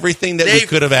 It's everything that we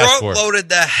could have asked for. They front-loaded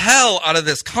the hell out of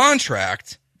this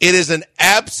contract. It is an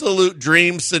absolute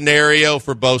dream scenario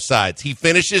for both sides. He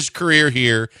finishes his career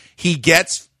here. He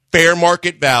gets fair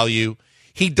market value.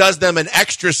 He does them an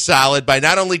extra solid by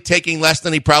not only taking less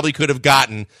than he probably could have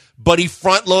gotten, but he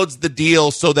front loads the deal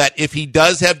so that if he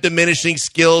does have diminishing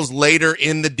skills later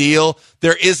in the deal,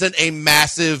 there isn't a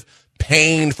massive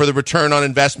pain for the return on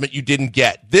investment you didn't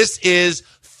get. This is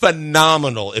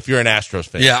phenomenal if you're an Astros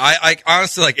fan. Yeah, I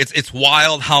honestly, like, it's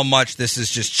wild how much this has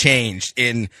just changed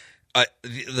in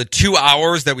the 2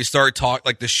 hours that we started talking,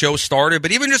 like the show started,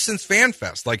 but even just since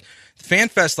FanFest,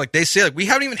 like they say, like, we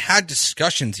haven't even had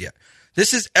discussions yet.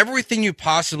 This is everything you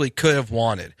possibly could have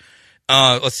wanted.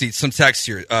 Let's see, some text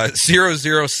here.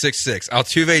 0066.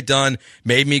 Altuve done,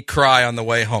 made me cry on the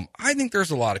way home. I think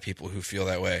there's a lot of people who feel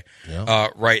that way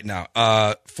right now.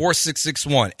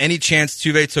 4661. Any chance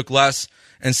Tuve took less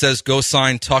and says go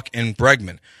sign Tuck and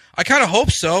Bregman? I kind of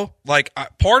hope so. Like,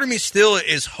 part of me still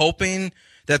is hoping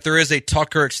that there is a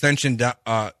Tucker extension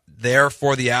there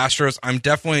for the Astros. I'm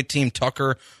definitely Team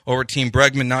Tucker over Team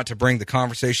Bregman, not to bring the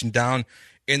conversation down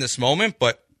in this moment,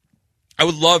 but I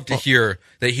would love to hear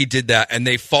that he did that and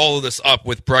they follow this up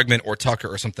with Bregman or Tucker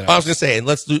or something else. I was going to say, and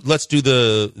let's do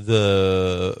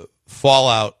the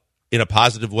fallout in a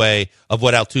positive way of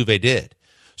what Altuve did.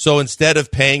 So instead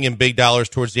of paying him big dollars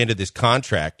towards the end of this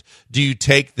contract, do you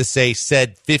take the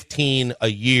said 15 a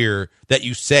year that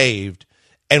you saved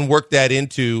and work that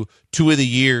into 2 of the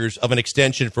years of an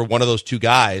extension for one of those two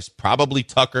guys, probably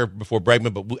Tucker before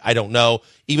Bregman, but I don't know.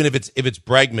 Even if it's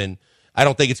Bregman, I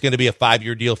don't think it's going to be a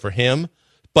 5-year deal for him.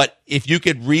 But if you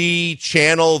could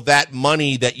rechannel that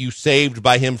money that you saved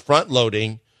by him front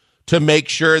loading to make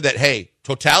sure that, hey,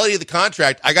 totality of the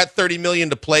contract, I got $30 million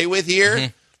to play with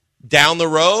here down the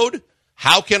road.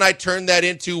 How can I turn that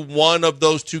into one of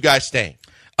those two guys staying?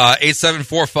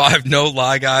 8745, no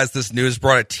lie, guys. This news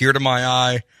brought a tear to my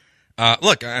eye.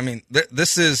 Look, I mean,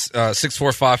 this is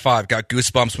 6455. Got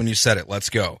goosebumps when you said it. Let's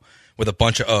go. With a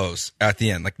bunch of O's at the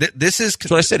end. Like this is.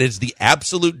 That's what I said. It's the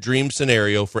absolute dream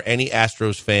scenario for any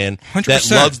Astros fan 100%.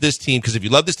 That loves this team. Because if you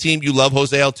love this team, you love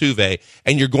Jose Altuve,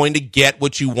 and you're going to get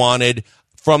what you wanted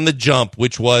from the jump,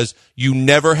 which was you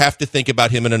never have to think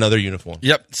about him in another uniform.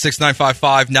 Yep,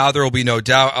 6955. Now there will be no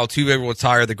doubt Altuve will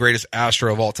retire the greatest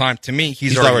Astro of all time. To me,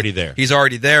 he's already there. He's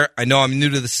already there. I know I'm new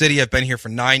to the city. I've been here for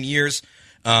 9 years.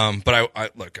 But I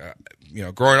look,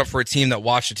 growing up for a team that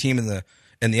watched a team in the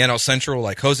NL Central,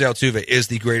 like Jose Altuve is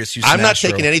the greatest Houston I'm not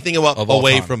Astro taking anything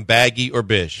away from Baggy or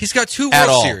Bish. He's got 2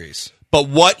 World Series. But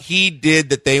what he did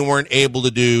that they weren't able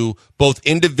to do, both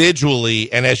individually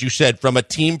and, as you said, from a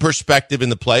team perspective in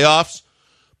the playoffs,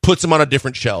 puts him on a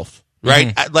different shelf,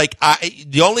 right?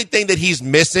 The only thing that he's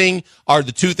missing are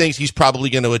the 2 things he's probably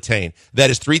going to attain. That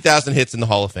is 3,000 hits in the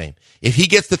Hall of Fame. If he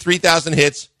gets to 3,000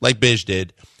 hits like Bish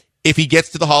did, if he gets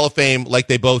to the Hall of Fame like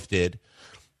they both did,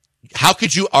 how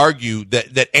could you argue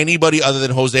that anybody other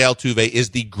than Jose Altuve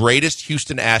is the greatest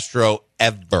Houston Astro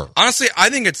ever? Honestly, I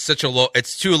think it's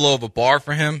it's too low of a bar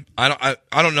for him. I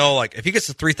don't know, like if he gets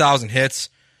to 3,000 hits,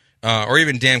 or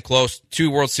even damn close, 2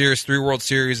 World Series, 3 World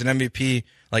Series, an MVP.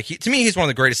 Like to me, he's one of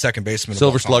the greatest second basemen.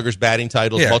 Silver Sluggers, batting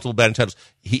titles, multiple batting titles.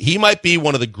 He might be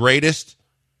one of the greatest.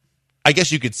 I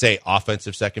guess you could say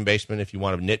offensive second baseman if you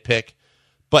want to nitpick.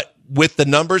 But with the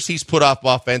numbers he's put up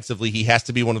offensively, he has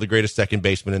to be one of the greatest second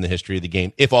basemen in the history of the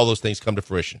game, if all those things come to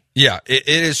fruition. Yeah, it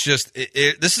is just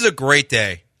this is a great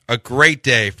day for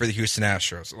the Houston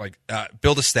Astros. Like,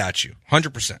 build a statue,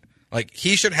 100%. Like,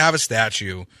 he should have a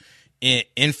statue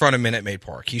in front of Minute Maid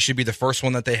Park. He should be the first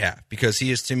one that they have because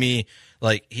he is, to me,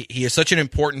 like, he is such an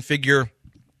important figure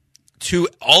to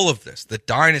all of this, the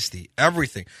dynasty,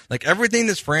 everything. Like, everything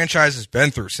this franchise has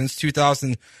been through since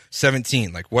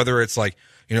 2017, like, whether it's like,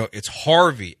 it's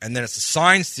Harvey, and then it's the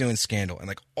sign stealing scandal, and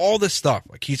like all this stuff.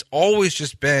 Like he's always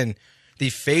just been the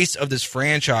face of this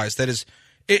franchise. That is,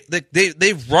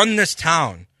 they've run this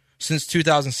town since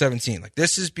 2017. Like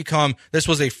this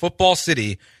was a football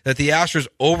city that the Astros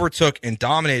overtook and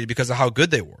dominated because of how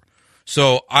good they were.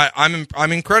 So I'm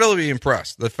incredibly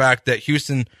impressed the fact that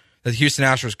the Houston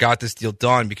Astros got this deal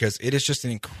done because it is just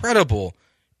an incredible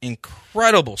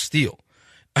steal.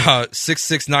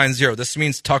 6690. This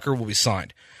means Tucker will be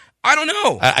signed. I don't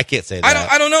know. I can't say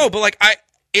that. I don't know. But like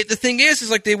the thing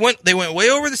is like they went way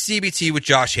over the CBT with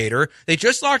Josh Hader. They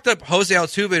just locked up Jose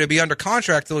Altuve to be under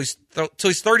contract till he's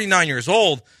 39 years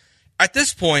old. At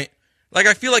this point, like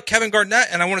I feel like Kevin Garnett,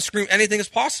 and I want to scream anything is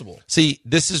possible. See,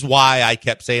 this is why I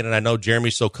kept saying, and I know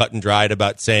Jeremy's so cut and dried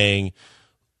about saying,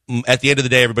 at the end of the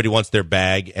day, everybody wants their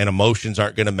bag, and emotions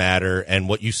aren't going to matter, and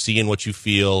what you see and what you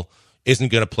feel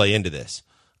isn't going to play into this.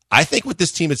 I think with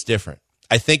this team, it's different.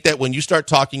 I think that when you start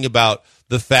talking about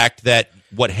the fact that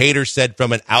what Hader said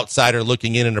from an outsider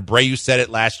looking in, and Abreu said it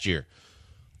last year,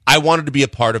 I wanted to be a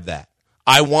part of that.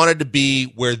 I wanted to be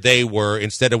where they were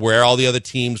instead of where all the other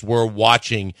teams were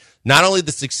watching not only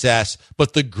the success,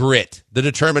 but the grit, the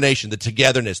determination, the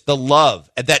togetherness, the love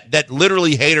that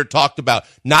literally Hader talked about,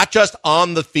 not just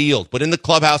on the field, but in the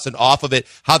clubhouse and off of it,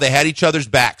 how they had each other's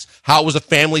backs, how it was a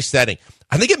family setting.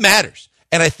 I think it matters.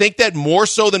 And I think that more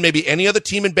so than maybe any other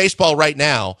team in baseball right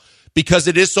now, because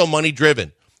it is so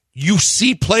money-driven, you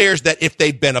see players that if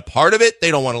they've been a part of it,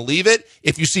 they don't want to leave it.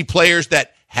 If you see players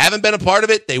that haven't been a part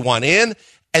of it, they want in.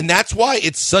 And that's why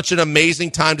it's such an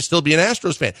amazing time to still be an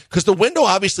Astros fan, because the window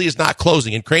obviously is not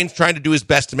closing, and Crane's trying to do his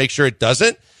best to make sure it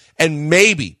doesn't. And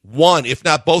maybe one, if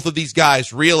not both of these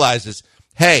guys realizes,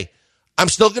 hey, I'm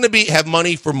still going to have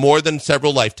money for more than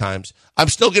several lifetimes. I'm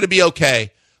still going to be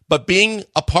okay. But being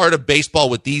a part of baseball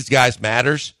with these guys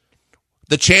matters.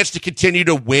 The chance to continue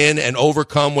to win and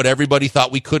overcome what everybody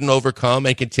thought we couldn't overcome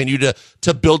and continue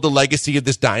to build the legacy of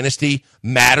this dynasty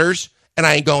matters. And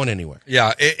I ain't going anywhere.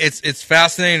 Yeah, it's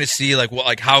fascinating to see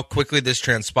like how quickly this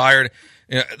transpired.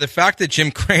 You know, the fact that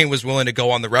Jim Crane was willing to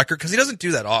go on the record, because he doesn't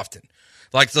do that often.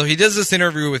 So he does this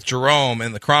interview with Jerome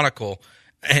in the Chronicle,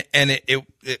 and it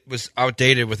was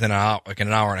outdated within an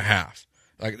hour and a half.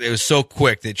 Like, it was so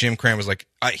quick that Jim Crane was like,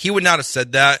 he would not have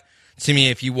said that to me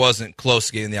if he wasn't close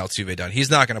to getting the Altuve done.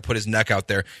 He's not going to put his neck out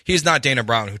there. He's not Dana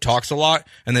Brown, who talks a lot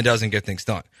and then doesn't get things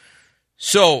done.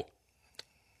 So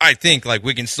I think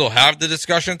we can still have the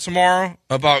discussion tomorrow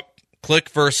about Click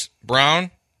versus Brown.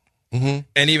 Mm-hmm.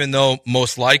 And even though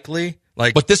most likely,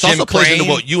 but this Jim also Crane, plays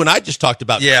into what you and I just talked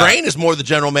about. Yeah. Crane is more the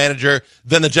general manager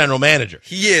than the general manager.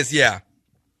 He is, yeah.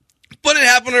 But it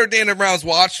happened under Dana Brown's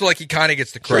watch, so he kind of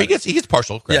gets the credit. Sure, he gets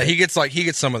partial credit. Yeah, he gets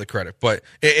some of the credit, but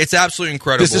it's absolutely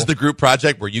incredible. This is the group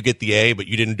project where you get the A, but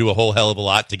you didn't do a whole hell of a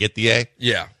lot to get the A.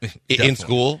 Yeah, in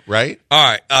school, right? All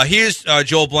right. Here's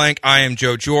Joel Blank. I am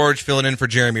Joe George, filling in for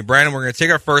Jeremy Brandon. We're going to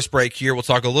take our first break here. We'll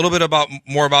talk a little bit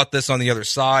more about this on the other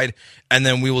side, and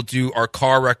then we will do our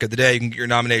car wreck of the day. You can get your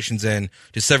nominations in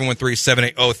to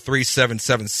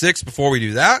 713-780-3776. Before we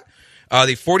do that,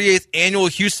 the 48th Annual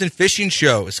Houston Fishing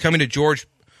Show is coming to George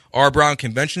R. Brown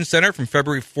Convention Center from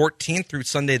February 14th through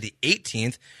Sunday the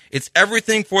 18th. It's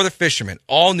everything for the fishermen.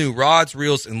 All new rods,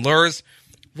 reels, and lures.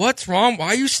 What's wrong? Why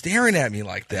are you staring at me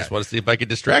like that? I just want to see if I can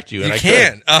distract you. You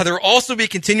can. There will also be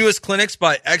continuous clinics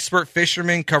by expert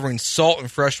fishermen covering salt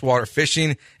and freshwater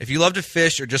fishing. If you love to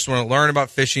fish or just want to learn about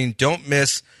fishing, don't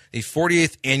miss the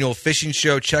 48th Annual Fishing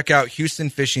Show. Check out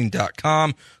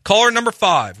HoustonFishing.com. Caller number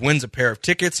 5 wins a pair of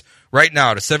tickets right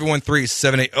now to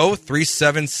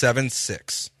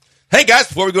 713-780-3776. Hey, guys,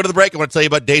 before we go to the break, I want to tell you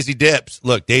about Daisy Dips.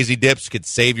 Look, Daisy Dips could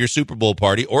save your Super Bowl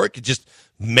party, or it could just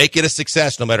make it a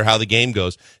success no matter how the game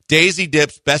goes. Daisy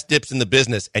Dips, best dips in the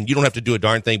business, and you don't have to do a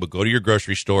darn thing but go to your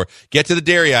grocery store, get to the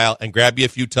dairy aisle, and grab you a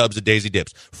few tubs of Daisy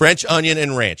Dips. French, onion,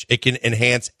 and ranch. It can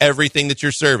enhance everything that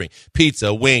you're serving.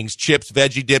 Pizza, wings, chips,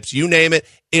 veggie dips, you name it.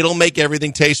 It'll make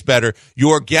everything taste better.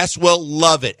 Your guests will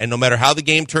love it, and no matter how the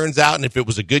game turns out and if it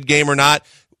was a good game or not,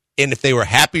 and if they were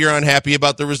happy or unhappy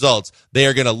about the results, they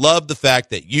are going to love the fact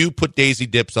that you put Daisy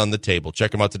Dips on the table.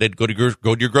 Check them out today. Go to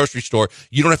your grocery store.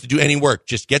 You don't have to do any work.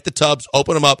 Just get the tubs,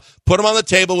 open them up, put them on the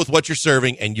table with what you're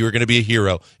serving, and you're going to be a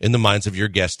hero in the minds of your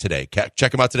guests today.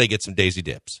 Check them out today. Get some Daisy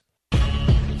Dips.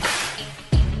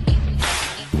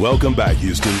 Welcome back,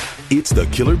 Houston. It's the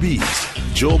Killer Bees,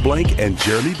 Joel Blank and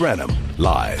Jeremy Branham,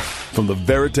 live from the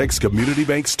Veritex Community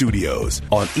Bank Studios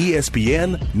on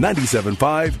ESPN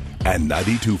 97.5 and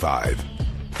 92.5.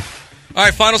 All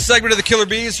right, final segment of the Killer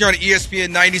Bees here on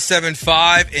ESPN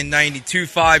 97.5 and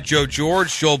 92.5. Joe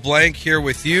George, Joel Blank here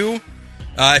with you.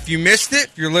 If you missed it,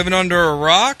 if you're living under a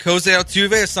rock, Jose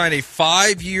Altuve has signed a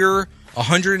 5-year,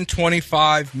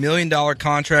 $125 million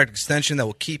contract extension that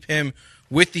will keep him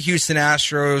with the Houston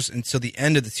Astros until the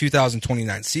end of the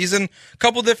 2029 season. A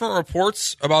couple different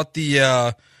reports about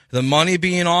the money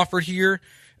being offered here.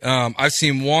 I've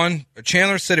seen one.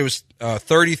 Chandler said it was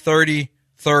 30, 30,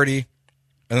 30,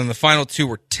 and then the final two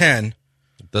were 10.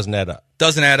 It doesn't add up.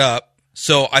 Doesn't add up.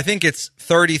 So I think it's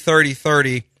 30, 30,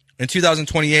 30. In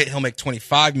 2028, he'll make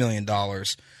 $25 million,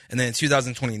 and then in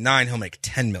 2029, he'll make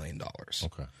 $10 million.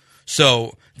 Okay.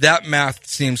 So that math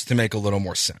seems to make a little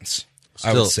more sense,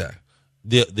 I would say.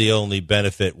 The only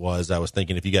benefit was I was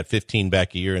thinking if you got 15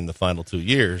 back a year in the final 2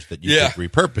 years that you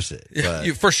could repurpose it.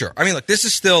 Yeah, for sure. I mean, look, this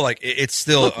is still it's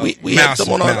still look, we had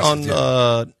someone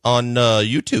on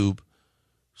YouTube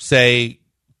say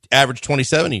average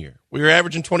 27 a year. We were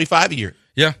averaging 25 a year.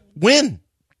 Yeah, win.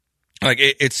 Like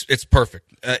it's perfect.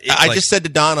 I just said to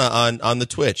Donna on the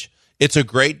Twitch, it's a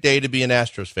great day to be an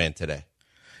Astros fan today.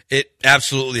 It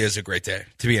absolutely is a great day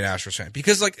to be an Astros fan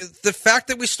because the fact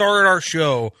that we started our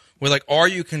show with are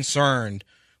you concerned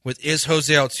with is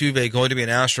Jose Altuve going to be an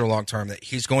Astro long term, that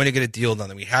he's going to get a deal done,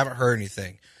 that we haven't heard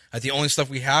anything. The only stuff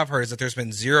we have heard is that there's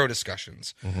been zero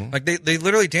discussions. Mm-hmm. They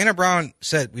literally, Dana Brown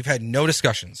said, we've had no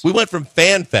discussions. We went from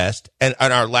Fan Fest and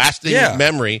our lasting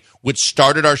memory, which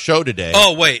started our show today.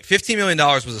 Oh, wait. $15 million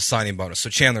was a signing bonus. So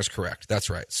Chandler's correct. That's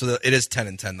right. So it is 10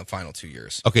 and 10 the final 2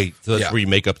 years. Okay. So that's where you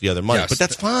make up the other money. Yes. But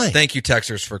that's fine. Thank you,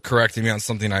 Texers, for correcting me on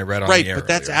something I read on the air. Right. But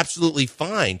that's absolutely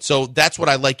fine. So that's what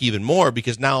I like even more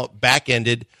because now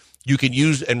back-ended, you can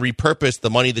use and repurpose the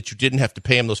money that you didn't have to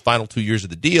pay him those final 2 years of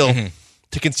the deal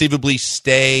to conceivably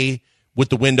stay with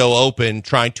the window open,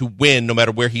 trying to win no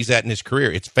matter where he's at in his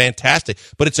career. It's fantastic.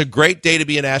 But it's a great day to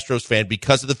be an Astros fan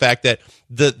because of the fact that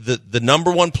the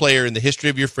number one player in the history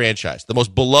of your franchise, the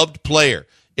most beloved player,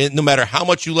 no matter how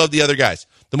much you love the other guys,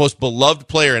 the most beloved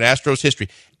player in Astros history.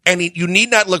 And you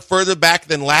need not look further back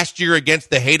than last year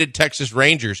against the hated Texas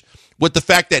Rangers with the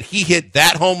fact that he hit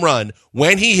that home run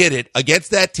when he hit it against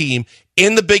that team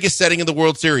in the biggest setting of the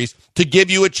World Series to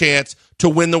give you a chance to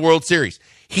win the World Series.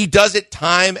 He does it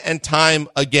time and time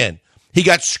again. He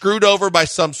got screwed over by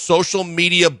some social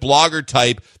media blogger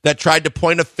type that tried to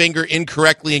point a finger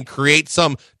incorrectly and create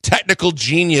some technical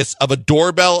genius of a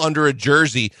doorbell under a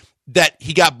jersey that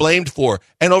he got blamed for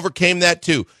and overcame that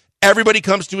too. Everybody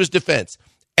comes to his defense.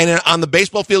 And on the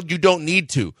baseball field, you don't need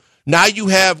to. Now you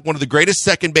have one of the greatest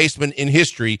second basemen in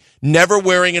history never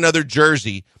wearing another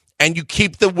jersey, and you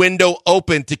keep the window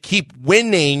open to keep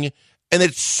winning, and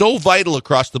it's so vital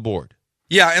across the board.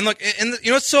 Yeah, and look, and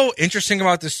you know what's so interesting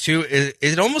about this too is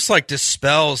it almost like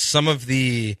dispels some of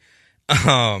the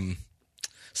Scott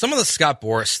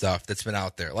Boras stuff that's been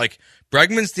out there. Like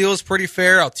Bregman's deal is pretty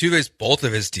fair. Altuve's both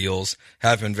of his deals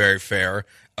have been very fair.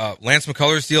 Lance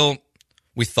McCullers' deal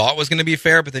we thought was going to be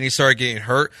fair, but then he started getting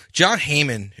hurt. John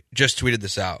Heyman just tweeted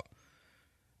this out.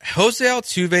 Jose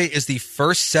Altuve is the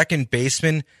first second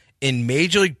baseman in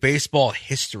Major League Baseball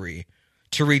history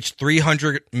to reach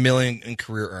 $300 million in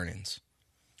career earnings.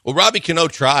 Well, Robbie Cano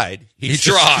tried. He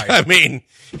tried. I mean,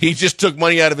 he just took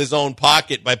money out of his own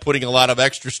pocket by putting a lot of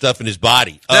extra stuff in his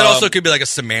body. That also could be like a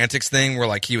semantics thing where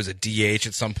like he was a DH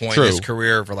at some point True. in his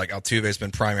career, for like Altuve's been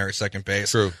primary second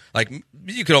base. True. Like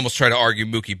you could almost try to argue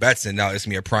Mookie Betts now is going to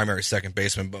be a primary second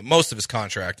baseman, but most of his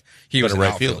contract he was an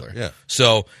right outfielder. fielder. Yeah.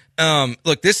 So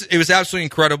look, it was absolutely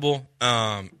incredible.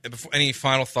 Any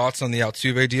final thoughts on the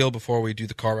Altuve deal before we do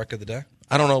the car wreck of the day?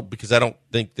 I don't know, because I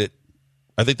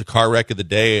think the car wreck of the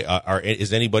day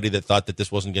is anybody that thought that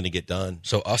this wasn't going to get done.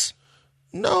 So us?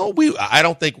 No, I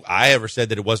don't think I ever said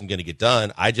that it wasn't going to get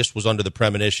done. I just was under the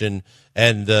premonition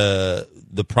and the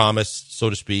promise, so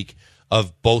to speak,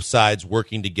 of both sides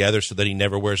working together so that he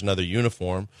never wears another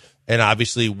uniform. And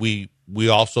obviously, we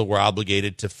also were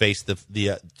obligated to face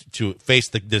the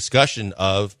discussion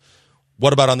of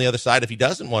what about on the other side if he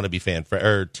doesn't want to be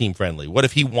team friendly? What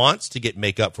if he wants to get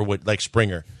makeup for like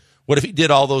Springer? What if he did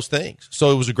all those things?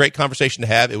 So it was a great conversation to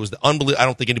have. It was unbelievable. I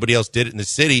don't think anybody else did it in the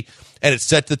city, and it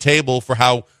set the table for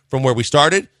how, from where we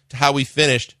started to how we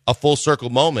finished, a full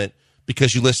circle moment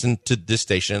because you listened to this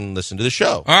station and listened to the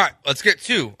show. All right, let's get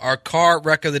to our car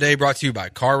wreck of the day, brought to you by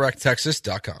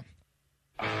CarWreckTexas.com.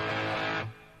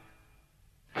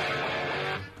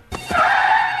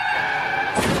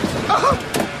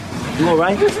 You all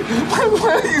right? My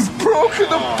leg's broken.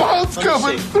 The bone's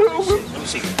coming through. Let me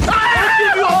see. Ah!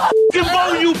 Give me your f***ing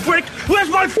money, you prick! Where's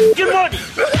my f***ing money?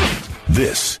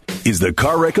 This is the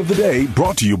car wreck of the day,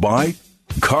 brought to you by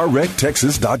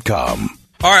CarWreckTexas.com.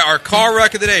 All right, our car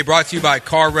wreck of the day brought to you by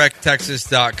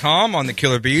CarWreckTexas.com on the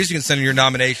Killer Bees. You can send in your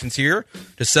nominations here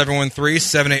to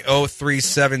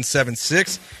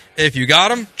 713-780-3776 if you got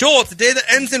them. Joel, it's the day that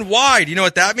ends in Y. Do you know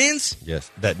what that means? Yes,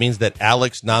 that means that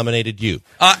Alex nominated you.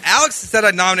 Alex said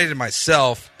I nominated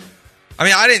myself. I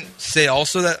mean, I didn't say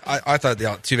also that I thought the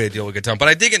Altuve deal would get done, but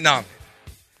I did get nominated.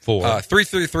 For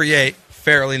 3338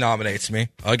 fairly nominates me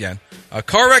again.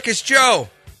 Car wreck is Joe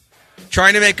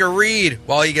trying to make a read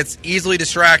while he gets easily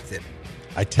distracted.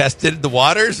 I tested the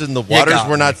waters, and the waters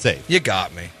were not safe. You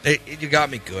got me. You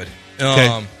got me good.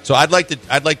 Okay. So I'd like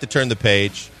to turn the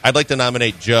page. I'd like to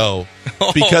nominate Joe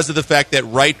because of the fact that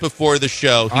right before the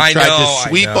show, he tried to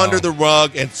sweep under the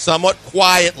rug and somewhat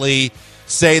quietly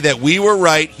say that we were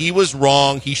right, he was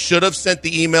wrong. He should have sent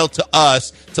the email to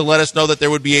us to let us know that there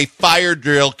would be a fire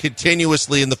drill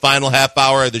continuously in the final half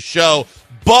hour of the show.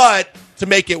 But to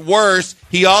make it worse,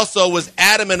 he also was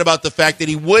adamant about the fact that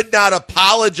he would not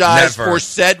apologize for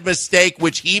said mistake,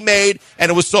 which he made, and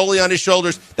it was solely on his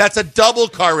shoulders. That's a double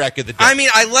car wreck of the day. I mean,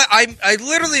 I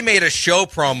literally made a show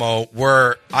promo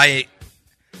where I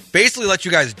basically let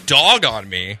you guys dog on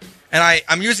me, and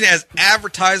I'm using it as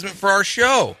advertisement for our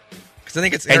show. I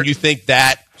think it's and you think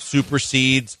that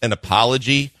supersedes an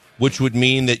apology, which would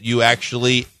mean that you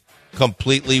actually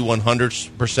completely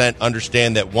 100%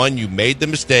 understand that, one, you made the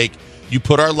mistake, you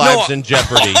put our lives in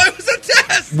jeopardy. It was a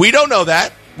test. We don't know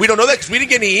that. We don't know that because we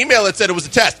didn't get any email that said it was a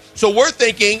test. So we're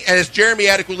thinking, and as Jeremy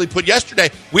adequately put yesterday,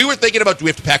 we were thinking about, do we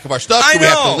have to pack up our stuff? Do we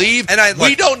have to leave? And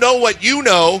we don't know what you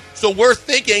know, so we're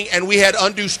thinking, and we had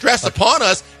undue stress upon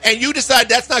us, and you decide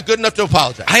that's not good enough to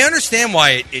apologize. I understand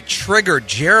why it triggered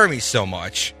Jeremy so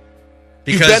much,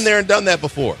 You've been there and done that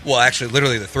before. Well, actually,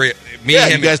 literally the three. Me, Yeah,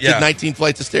 him, you guys did 19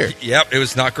 flights of stairs. Yep, it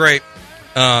was not great.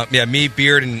 Me,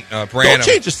 Beard, and Brandon. Don't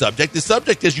change the subject. The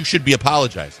subject is you should be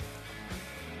apologizing.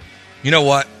 You know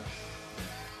what?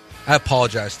 I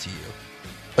apologize to you.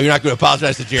 Oh, you're not going to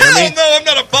apologize to Jeremy? Hell no, I'm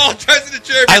not apologizing to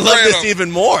Jeremy. I love Branham. this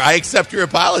even more. I accept your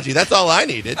apology. That's all I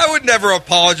needed. I would never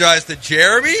apologize to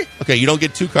Jeremy. Okay, you don't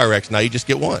get 2 car wrecks now. You just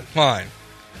get 1. Fine.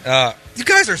 You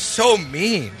guys are so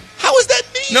mean. How is that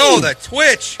mean? No, that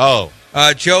Twitch. Oh.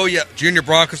 Junior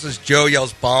Broncos says Joe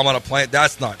yells bomb on a plane.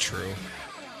 That's not true.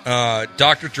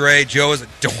 Dr. Dre, Joe is a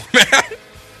doormat.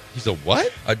 He's a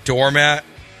what? A doormat.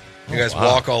 You guys wow.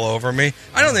 walk all over me.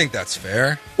 I don't think that's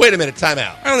fair. Wait a minute, time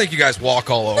out. I don't think you guys walk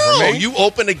all over No, me. you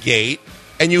open a gate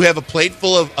and you have a plate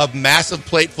full of massive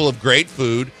plate full of great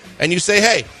food and you say,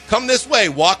 hey, come this way,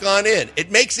 walk on in.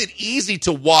 It makes it easy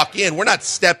to walk in. We're not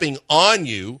stepping on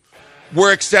you.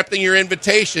 We're accepting your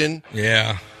invitation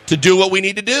to do what we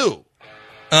need to do.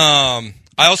 I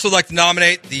also like to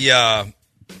nominate the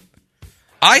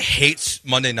I hate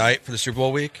Monday night for the Super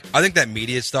Bowl week. I think that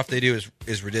media stuff they do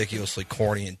is ridiculously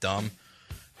corny and dumb.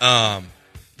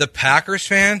 The Packers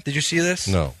fan, did you see this?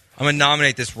 No. I'm going to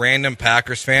nominate this random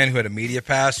Packers fan who had a media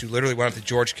pass who literally went up to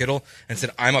George Kittle and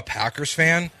said, I'm a Packers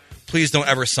fan. Please don't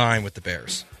ever sign with the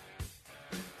Bears.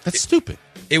 That's stupid.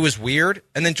 It was weird.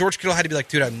 And then George Kittle had to be like,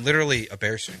 dude, I'm literally a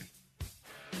Bears fan.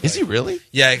 Is he really?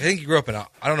 Yeah, I think he grew up in, I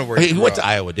don't know where He grew went up. to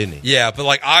Iowa, didn't he? Yeah, but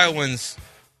like Iowans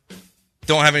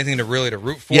don't have anything to root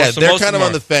for. Yeah, so they're most kind of them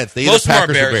on the fence. They either most of them are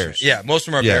Packers or Bears. Yeah, most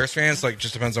of them are Yeah. Bears fans. Like,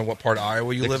 just depends on what part of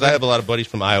Iowa you live Because in. I have a lot of buddies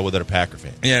from Iowa that are Packer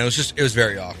fans, Yeah, it was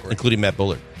very awkward. including Matt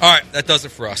Bullard. All right, that does it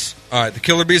for us. All right, the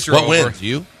Killer Bees are What over. wins?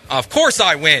 You? Of course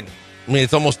I win. I mean,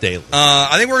 it's almost daily.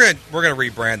 I think we're gonna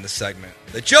rebrand the segment.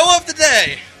 The Joe of the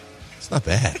Day. It's not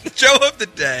bad. The Joe of the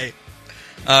Day.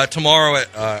 Tomorrow at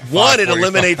One, it 5:45.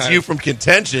 eliminates you from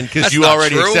contention because That's you not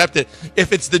already true. accept it.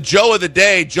 If it's the Joe of the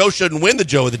day, Joe shouldn't win the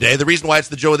Joe of the day. The reason why it's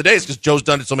the Joe of the day is because Joe's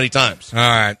done it so many times. All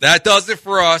right, that does it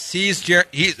for us. He's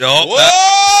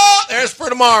Whoa! There's for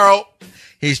tomorrow.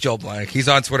 He's Joel Blank. He's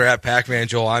on Twitter at Pac-Man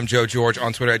Joel. I'm Joe George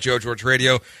on Twitter at Joe George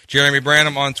Radio. Jeremy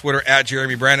Branham on Twitter at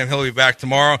Jeremy Branham. He'll be back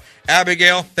tomorrow.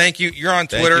 Abigail, thank you. You're on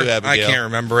Thank Twitter. you, Abigail. I can't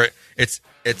remember it.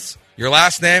 It's your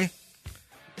last name,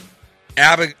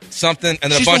 something,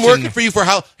 and then She's a bunch been working of. for you for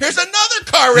how? Here's another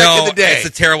car wreck of the day. It's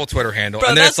a terrible Twitter handle. Bro,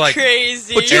 and then that's it's like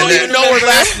crazy. But you don't even know her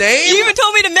last name? You even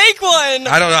told me to make one.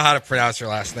 I don't know how to pronounce her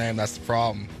last name. That's the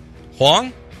problem.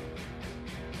 Huang?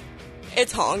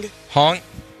 It's Hong. Hong?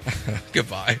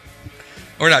 Goodbye.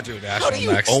 We're not doing How national do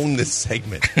you next. own this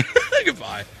segment?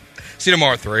 Goodbye. See you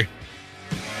tomorrow at 3.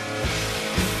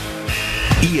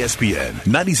 ESPN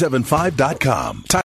 975.com.